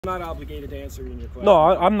I'm not obligated to answer any of your questions. No,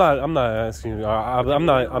 I'm not asking you. I'm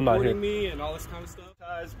not here. Me and all this kind of stuff.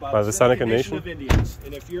 By the Seneca Nation of Indians.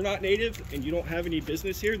 And if you're not native and you don't have any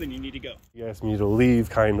business here, then you need to go. He asked me to leave,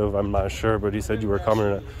 kind of. I'm not sure, but he said you were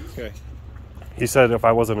coming. Okay. He said if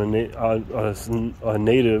I wasn't a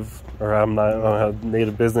native, or I don't have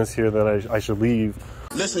native business here, that I should leave.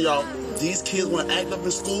 Listen, y'all. These kids want to act up in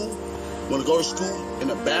school, want to go to school and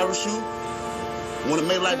embarrass you, want to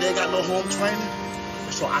make like they ain't got no home training.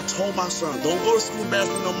 So I told my son, don't go to school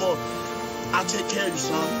embarrassing no more. I take care of you,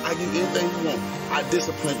 son. I give you anything you want. I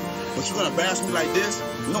discipline you. But you're going to embarrass me like this?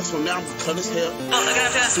 No, so now I'm going to cut his hair. Oh, I'm going to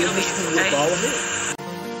have to ask you. Hey,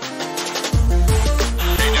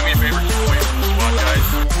 do me a favor. Wait for the SWAT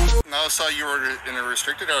guys. Now I saw you were in a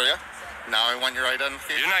restricted area. Now I want your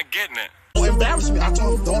identification. You're not getting it. Don't embarrass me. I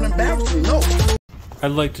told him, don't embarrass me. No.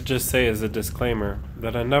 I'd like to just say as a disclaimer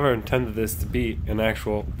that I never intended this to be an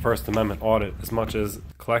actual First Amendment audit as much as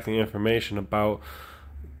collecting information about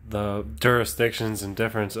the jurisdictions and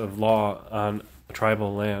difference of law on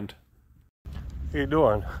tribal land. How you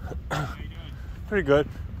doing? Pretty good.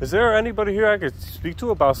 Is there anybody here I could speak to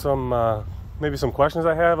about some, maybe some questions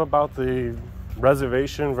I have about the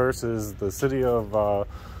reservation versus the city of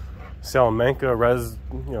Salamanca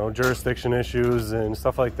jurisdiction issues and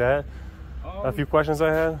stuff like that? A few questions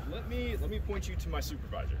I had. Let me point you to my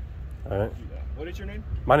supervisor. All right. What is your name?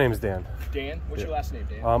 My name is Dan. Dan? What's your last name,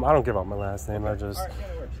 Dan? I don't give out my last name. Okay. I just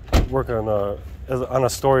right, work on a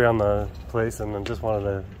story on the place, and then just wanted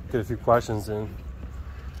to get a few questions in.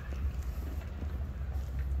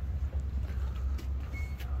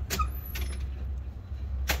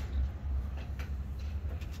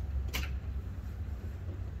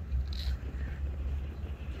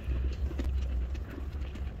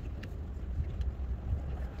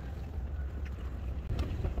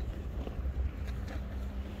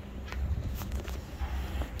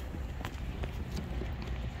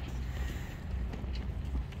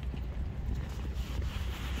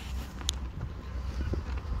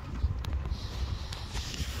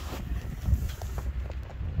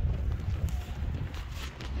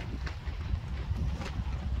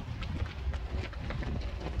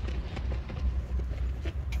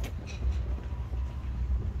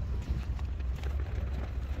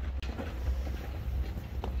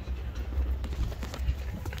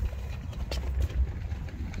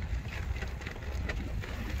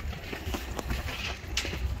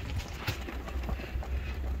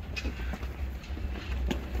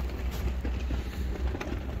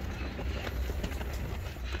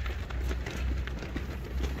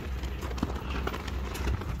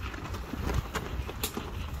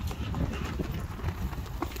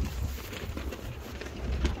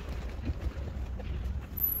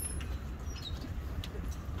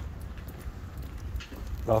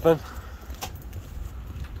 Nothing?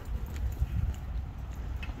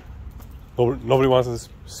 Nobody wants to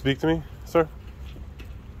speak to me, sir?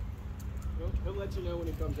 He'll let you know when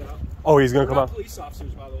he comes out. Oh, he's going to come out? We're not police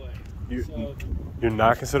officers, by the way. You're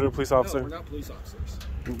not considered a police officer? No, we're not police officers.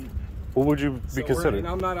 What would you be considered? And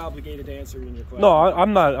I'm not obligated to answer any of your questions. No,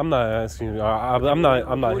 I'm not asking you. I'm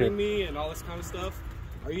not here. Me and all this kind of stuff.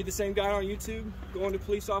 Are you the same guy on YouTube going to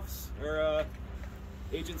police office or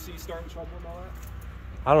agency starting trouble and all that?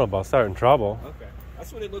 I don't know about starting trouble. Okay.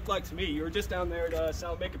 That's what it looked like to me. You were just down there at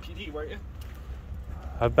Salamanca PD, weren't you?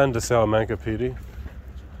 I've been to Salamanca PD.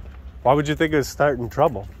 Why would you think it's starting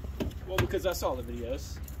trouble? Well, because I saw the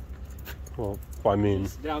videos. Well, I mean...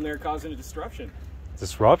 He's down there causing a disruption.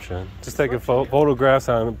 Disruption? Just taking photographs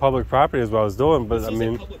on public property is what I was doing, but I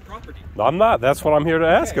mean... public property. No, I'm not. That's what I'm here to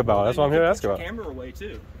ask about. Well, that's what I'm here to ask about. Camera away,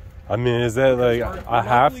 too. I mean, is that like I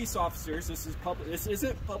have police officers? This is public. This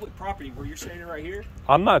isn't public property where you're standing right here.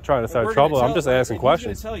 I'm not trying to start trouble. I'm just asking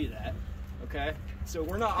questions. He's going to tell you that, okay? So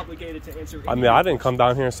we're not obligated to answer. I mean, I didn't come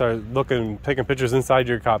down here and start taking pictures inside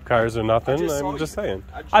your cop cars or nothing. I'm just saying.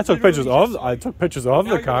 I took pictures of the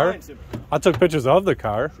car. I took pictures of the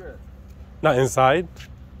car, Sure. Not inside.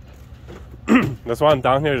 That's why I'm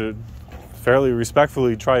down here to fairly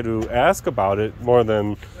respectfully try to ask about it more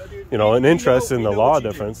than, an interest in the law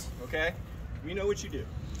difference. Okay, we know what you do.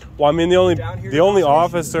 Well, I mean, the only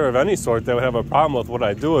officer of any sort that would have a problem with what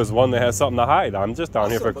I do is one that has something to hide. I'm just down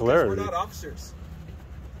here for clarity. We're not officers.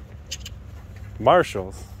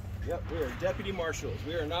 Marshals. Yep, we are deputy marshals.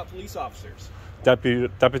 We are not police officers.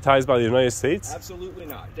 Deputized by the United States? Absolutely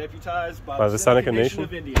not. Deputized by the Seneca Nation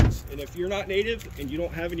of Indians. And if you're not native and you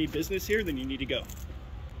don't have any business here, then you need to go.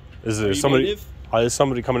 Is there somebody? Is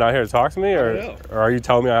somebody coming out here to talk to me, or are you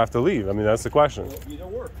telling me I have to leave? I mean, that's the question. Well, either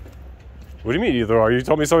or. What do you mean either or? You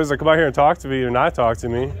told me somebody's gonna come out here and talk to me or not talk to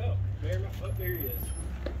me. No, there he is.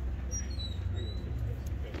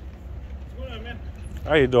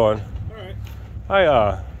 How you doing? All right.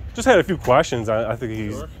 I just had a few questions. I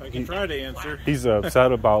think Sure. I can try to answer. he's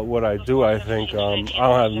upset about what I do. I think I don't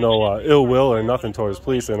have no ill will or nothing towards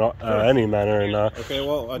police in any manner. And Okay,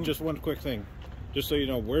 well, just one quick thing. Just so you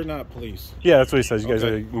know, we're not police. yeah, that's what he says. You guys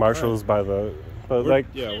Okay. are marshals by the. But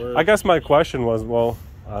we're. I guess my question was, well,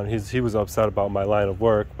 he was upset about my line of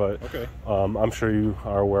work, but Okay. I'm sure you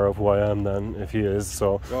are aware of who I am then, if he is.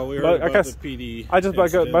 So, Well, we but heard I about guess the PD. I just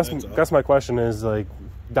incident, that's all. guess my question is like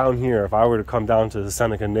down here. If I were to come down to the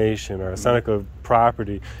Seneca Nation or Seneca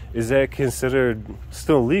property, is that considered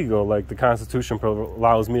still legal? Like the Constitution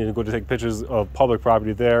allows me to go to take pictures of public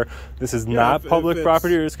property there. This is not public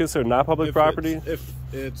property, or is considered not public property? If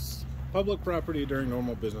it's public property during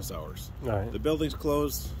normal business hours, All right. the building's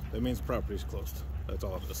closed. That means property's closed. That's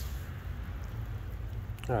all it is.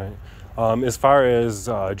 All right. As far as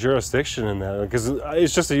jurisdiction in that, because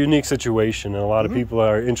it's just a unique situation, and a lot of people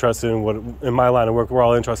are interested in my line of work. We're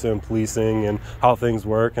all interested in policing and how things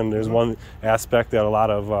work. And there's one aspect that a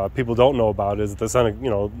lot of people don't know about is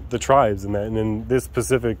the tribes and that. And in this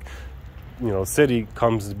specific, city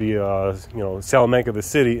comes to be Salamanca, the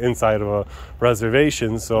city, inside of a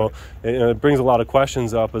reservation. So it brings a lot of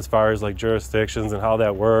questions up as far as like jurisdictions and how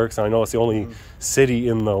that works. And I know it's the only city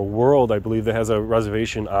in the world, I believe, that has a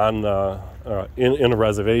reservation on in a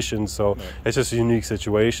reservation. So it's just a unique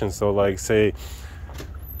situation. So like say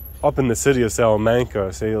up in the city of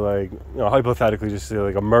Salamanca, say like hypothetically, just say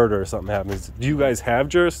like a murder or something happens. Do you guys have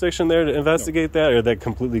jurisdiction there to investigate that, or that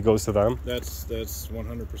completely goes to them? That's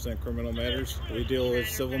 100% criminal matters. We deal with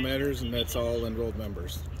civil matters, and that's all enrolled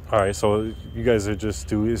members. All right, so you guys are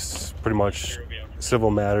it's pretty much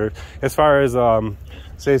civil matter. As far as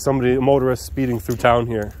say a motorist speeding through town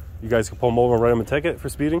here, you guys can pull them over and write them a ticket for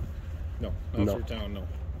speeding? No, not through town. No,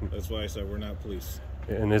 that's why I said we're not police.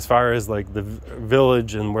 And as far as like the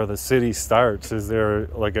village and where the city starts, is there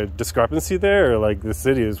like a discrepancy there, or like the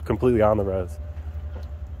city is completely on the res?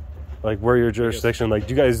 Like where your jurisdiction? Like,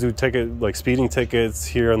 do you guys do speeding tickets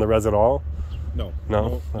here on the res at all? No.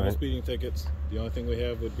 No No speeding tickets. The only thing we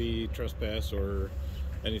have would be trespass or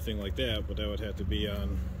anything like that, but that would have to be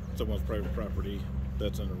on someone's private property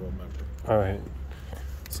that's an enrolled member. All right.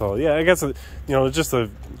 So yeah, I guess just a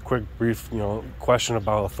quick, brief, question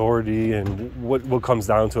about authority and what comes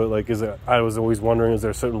down to it. Like, I was always wondering, is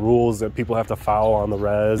there certain rules that people have to follow on the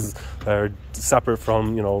res that are separate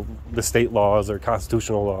from the state laws or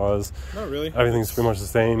constitutional laws? Not really. Everything's pretty much the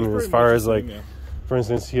same. As far as like, for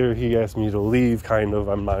instance, here he asked me to leave. Kind of,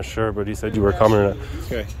 I'm not sure, but he said you were coming.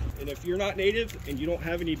 Okay. And if you're not native and you don't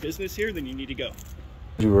have any business here, then you need to go.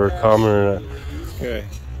 You were coming. Okay.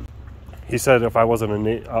 He said if I wasn't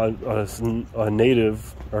a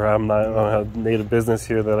native, or I don't have native business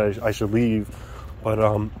here, that I should leave. But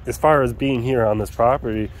as far as being here on this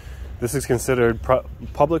property, this is considered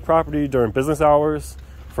public property during business hours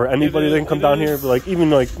for anybody that can come down here. Like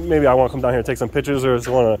even like maybe I want to come down here and take some pictures, or just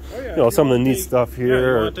want to some of the neat stuff here.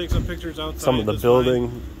 Yeah, you want to take some pictures outside. Some of the building.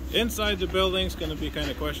 Fine. Inside the building's going to be kind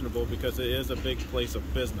of questionable because it is a big place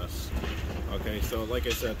of business. Okay, so like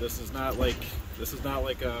I said, this is not like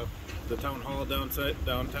the town hall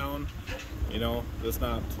downtown.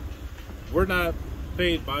 We're not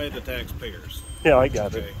paid by the taxpayers. Yeah, I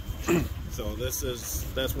got it. So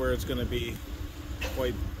that's where it's going to be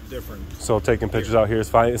quite different. So taking pictures out here is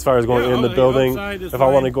fine. As far as going in the building, if I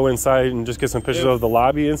want to go inside and just get some pictures of the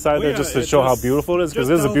lobby inside there, just to show how beautiful it is, because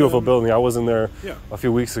it is a beautiful building. I was in there a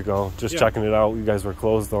few weeks ago, just checking it out. You guys were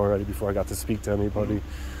closed already before I got to speak to anybody.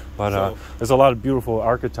 But there's a lot of beautiful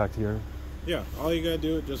architect here. Yeah, all you gotta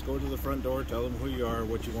do is just go to the front door, tell them who you are,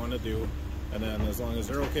 what you want to do, and then as long as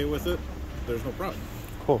they're okay with it, there's no problem.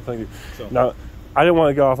 Cool, thank you. So. Now, I didn't want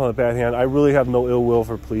to get off on a bad hand. I really have no ill will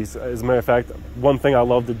for police. As a matter of fact, one thing I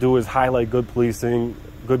love to do is highlight good policing,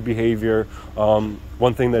 good behavior.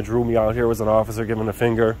 One thing that drew me out here was an officer giving a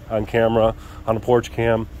finger on camera, on a porch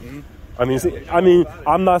cam. Mm-hmm. I mean,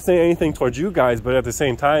 I'm not saying anything towards you guys, but at the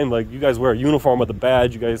same time, like, you guys wear a uniform with a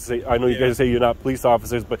badge. You guys say, I know you guys say you're not police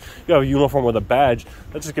officers, but you have a uniform with a badge.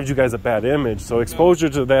 That just gives you guys a bad image. So exposure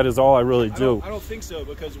to that is all I really do. I don't think so,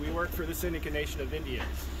 because we work for the Seneca Nation of Indians.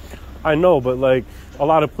 I know, but like a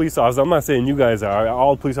lot of police officers, I'm not saying you guys are.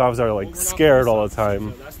 All police officers are like scared all the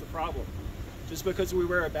time. So that's the problem. Just because we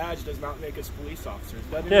wear a badge does not make us police officers.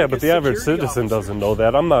 Yeah, but the average citizen doesn't know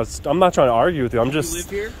that. I'm not trying to argue with you. I'm just live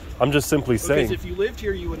here? I'm just simply saying. Because if you lived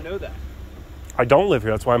here, you would know that. I don't live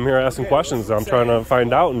here. That's why I'm here asking questions. I'm trying to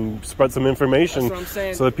find out and spread some information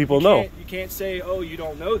so that people know. You can't say, oh, you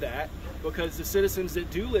don't know that, because the citizens that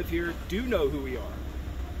do live here do know who we are.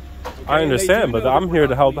 Okay? I understand, but I'm here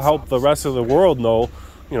to help the rest of the world know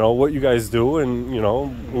you know, what you guys do, and, you know,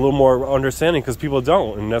 a little more understanding, because people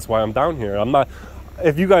don't, and that's why I'm down here. I'm not.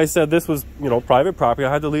 If you guys said this was, you know, private property,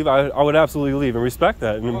 I had to leave, I would absolutely leave and respect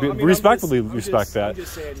that, and respectfully respect that.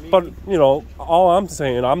 But, you know, all I'm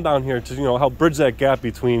saying, I'm down here to, you know, help bridge that gap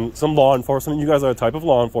between some law enforcement. You guys are a type of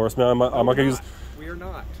law enforcement. I'm not going to use. We are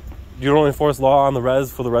not. You don't enforce law on the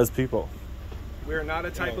res for the res people. We are not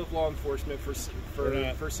a type of law enforcement for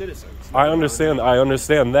citizens. I understand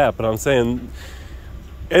that, but I'm saying,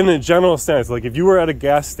 in a general sense, like if you were at a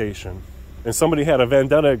gas station and somebody had a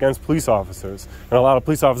vendetta against police officers, and a lot of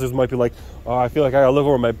police officers might be like, oh, I feel like I gotta look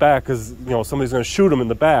over my back because, you know, somebody's gonna shoot them in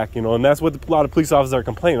the back, you know, and that's what a lot of police officers are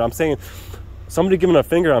complaining. I'm saying somebody giving a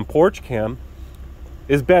finger on porch cam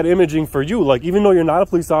is bad imaging for you. Like, even though you're not a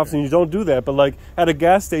police officer and you don't do that, but like at a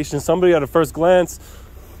gas station, somebody at a first glance,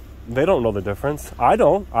 they don't know the difference. I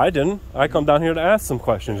didn't. I come down here to ask some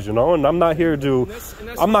questions, you know, and I'm not here to,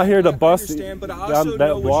 I'm not here to bust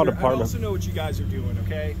that law department. I also know what you guys are doing,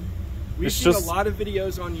 okay? We've seen a lot of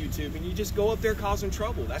videos on YouTube, and you just go up there causing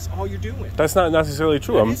trouble. That's all you're doing. That's not necessarily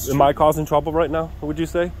true. Am I causing trouble right now, would you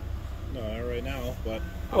say? No, not right now, but...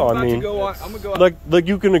 Well, I'm gonna go like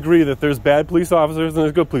you can agree that there's bad police officers and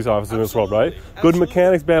there's good police officers in this world, right? Good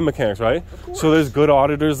mechanics, bad mechanics, right? So there's good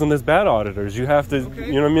auditors and there's bad auditors. You have to,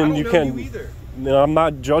 you know what I mean? You can't. You know, I'm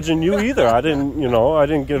not judging you either. I didn't, you know, I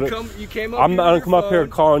didn't get it. I'm not gonna come up here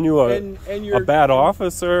calling you a bad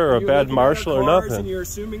officer or a bad marshal or nothing. And you're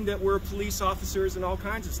assuming that we're police officers and all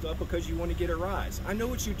kinds of stuff because you want to get a rise. I know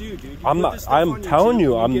what you do, dude. I'm not. I'm telling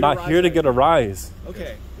you, I'm not here to get a rise.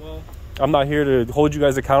 Okay, well. I'm not here to hold you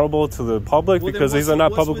guys accountable to the public because these are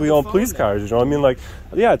not publicly owned police cars. You know what I mean? Like,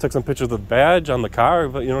 yeah, I took some pictures of the badge on the car,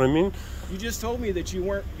 but you know what I mean? You just told me that you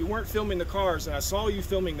weren't filming the cars, and I saw you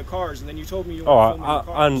filming the cars, and then you told me you weren't filming the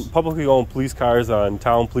cars. On publicly owned police cars, on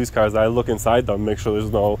town police cars, I look inside them, make sure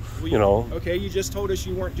there's no, you know. Okay, you just told us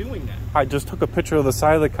you weren't doing that. I just took a picture of the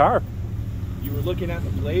side of the car. You were looking at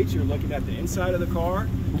the plates. You were looking at the inside of the car.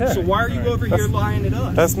 Yeah. So why are you over here lying at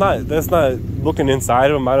us? That's not looking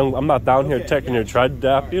inside of them. I'm not down here checking your tread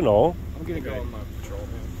depth. You know. I'm gonna go on my patrol,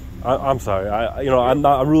 man. I'm sorry.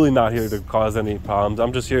 I'm really not here to cause any problems.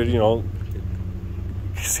 I'm just here to, you know,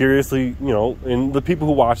 seriously, you know, and the people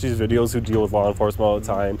who watch these videos who deal with law enforcement all the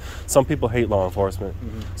time. Some people hate law enforcement.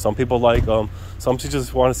 Some people like some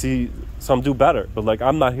just want to see some do better. But like,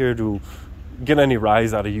 I'm not here to get any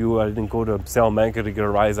rise out of you. I didn't go to Seneca to get a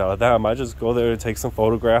rise out of them. I just go there to take some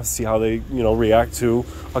photographs, see how they, you know, react to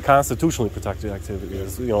a constitutionally protected activity,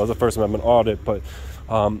 as, you know, as a First Amendment audit. But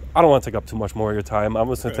I don't want to take up too much more of your time. I'm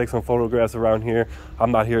just going to take some photographs around here.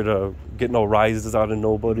 I'm not here to get no rises out of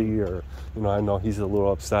nobody, or, you know, I know he's a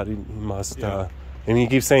little upset. He must, and he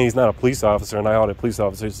keeps saying he's not a police officer, and I audit police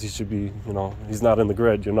officers. He should be, you know, he's not in the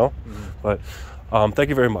grid, you know. But thank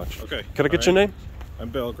you very much. Okay. Can I get your name? I'm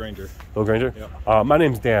Bill Granger. Bill Granger? Yep. My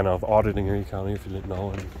name's Dan of Auditing Erie County, if you didn't know.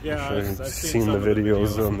 And I've seen the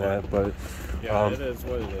videos on that. But yeah, it is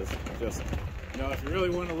what it is. Just, you know, if you really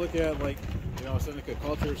want to look at, like, you know, Seneca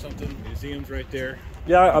culture or something, museums right there.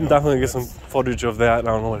 Yeah, I'm definitely going to get some footage of that. I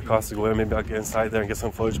don't know what it costs to go in. Maybe I'll get inside there and get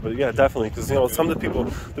some footage. But yeah, definitely. Because, you know, some of the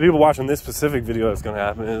people watching this specific video that's going to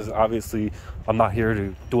happen is obviously I'm not here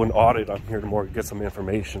to do an audit. I'm here to more get some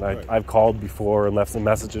information. I've called before and left some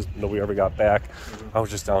messages. Nobody ever got back. I was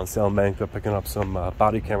just down in Seneca picking up some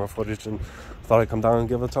body camera footage and thought I'd come down and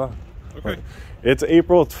give it a talk. Okay. But it's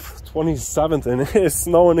April 27th and it is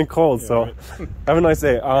snowing and cold. So have a nice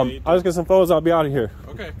day. I'll just get some photos. I'll be out of here.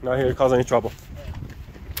 Okay. Not here to cause any trouble.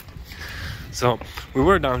 So we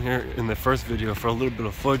were down here in the first video for a little bit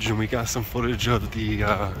of footage, and we got some footage of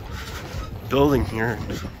the building here.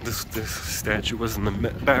 This statue was in the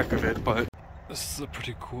back of it, but this is a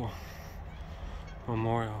pretty cool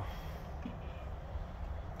memorial.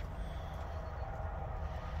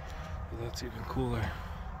 That's even cooler.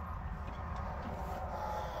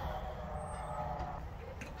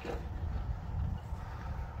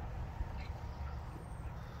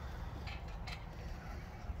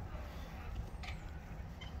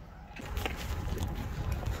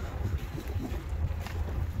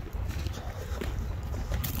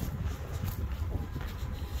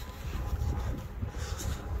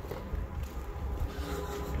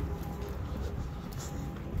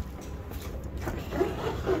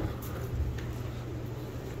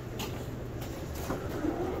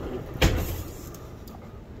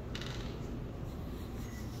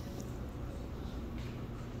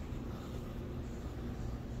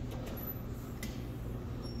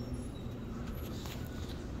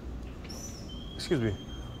 Excuse me.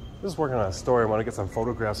 Just working on a story. I want to get some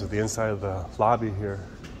photographs of the inside of the lobby here.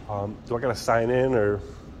 Do I gotta sign in or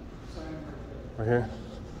right here?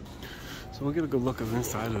 So So we'll get a good look at the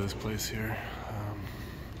inside of this place here.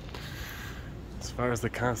 As far as the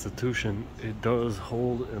Constitution, it does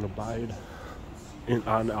hold and abide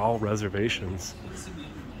on all reservations.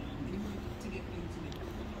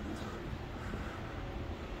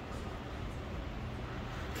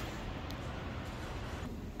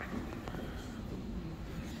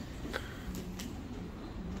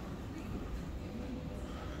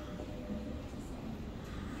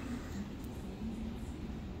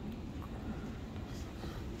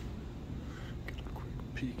 Get a quick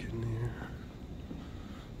peek in here.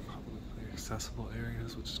 Publicly accessible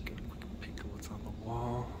areas. We'll just get a quick peek of what's on the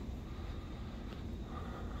wall.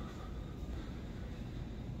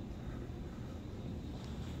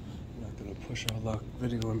 I'm not gonna push our luck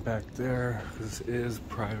videoing back there because this is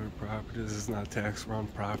private property. This is not tax run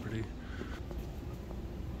property.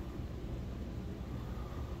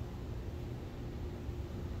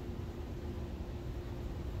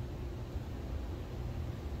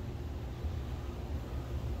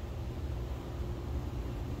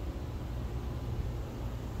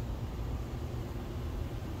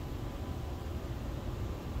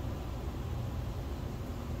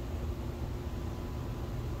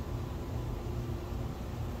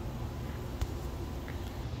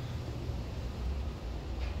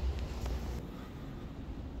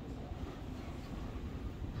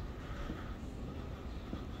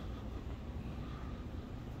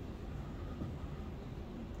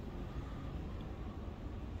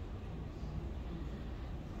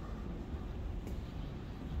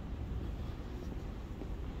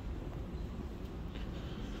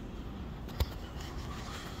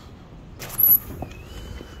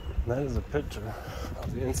 That is a picture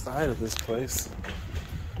of the inside of this place.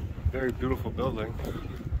 Very beautiful building.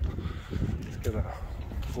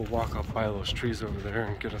 We'll walk up by those trees over there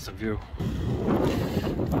and get us a view.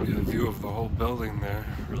 Get a view of the whole building there.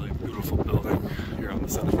 Really beautiful building here on the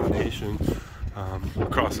Seneca Nation.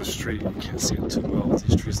 Across the street, you can't see it too well with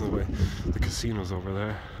these trees in the way. The casino's over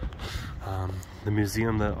there. The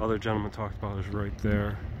museum that other gentleman talked about is right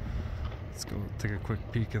there. Let's go take a quick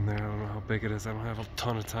peek in there. I don't know how big it is. I don't have a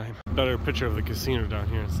ton of time. Better picture of the casino down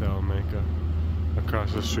here in Seneca.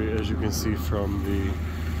 Across the street, as you can see from the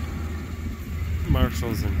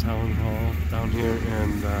Marshall's and Town Hall down here,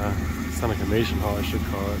 and Seneca Nation Hall, I should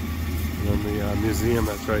call it. And then the museum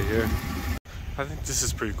that's right here. I think this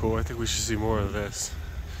is pretty cool. I think we should see more of this.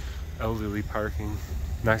 Elderly parking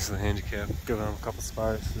next to the handicap. Give them a couple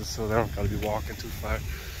spots just so they don't gotta be walking too far.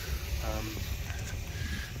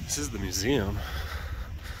 This is the museum.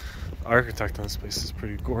 The architect on this place is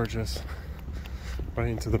pretty gorgeous. Right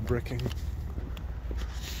into the bricking.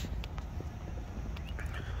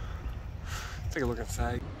 Take a look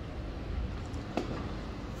inside.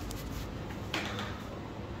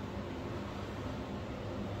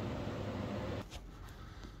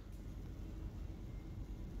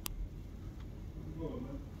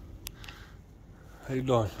 How you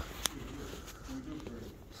doing?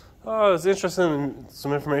 Oh, I was interested in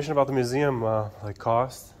some information about the museum, like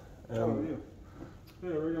cost. Yeah. Yeah,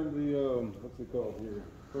 right on the, what's it called here? In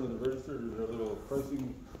front of the register, there's a little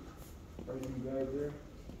pricing guide there.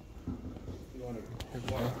 If you want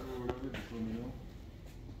to walk through or whatever, just let me know.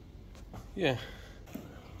 Yeah.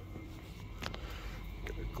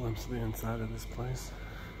 Get a glimpse of the inside of this place.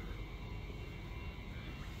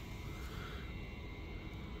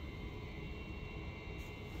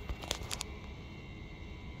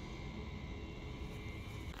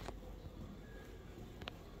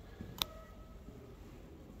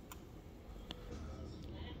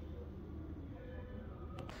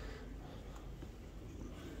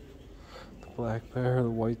 Black bear, the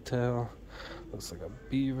whitetail, looks like a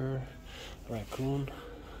beaver, a raccoon.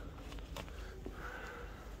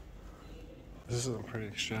 This is some pretty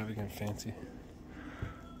extravagant, fancy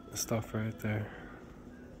stuff right there.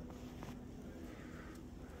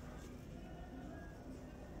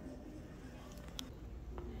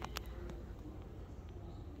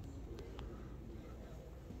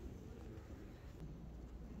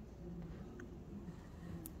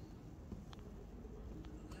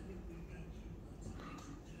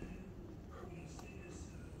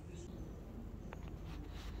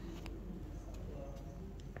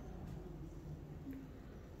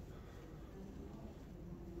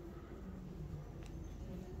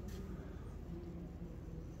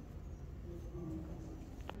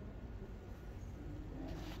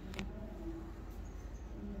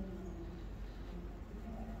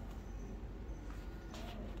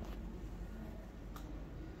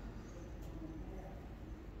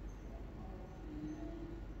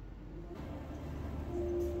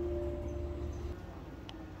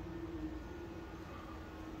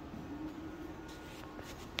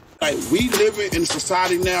 Like, we living in a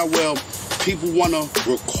society now where people want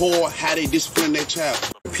to record how they discipline their child.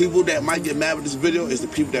 People that might get mad with this video is the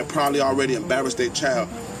people that probably already embarrassed their child.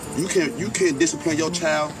 You can discipline your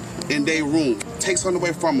child in their room. Take something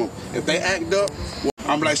away from them. If they act up, well,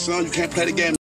 I'm like, son, you can't play the game.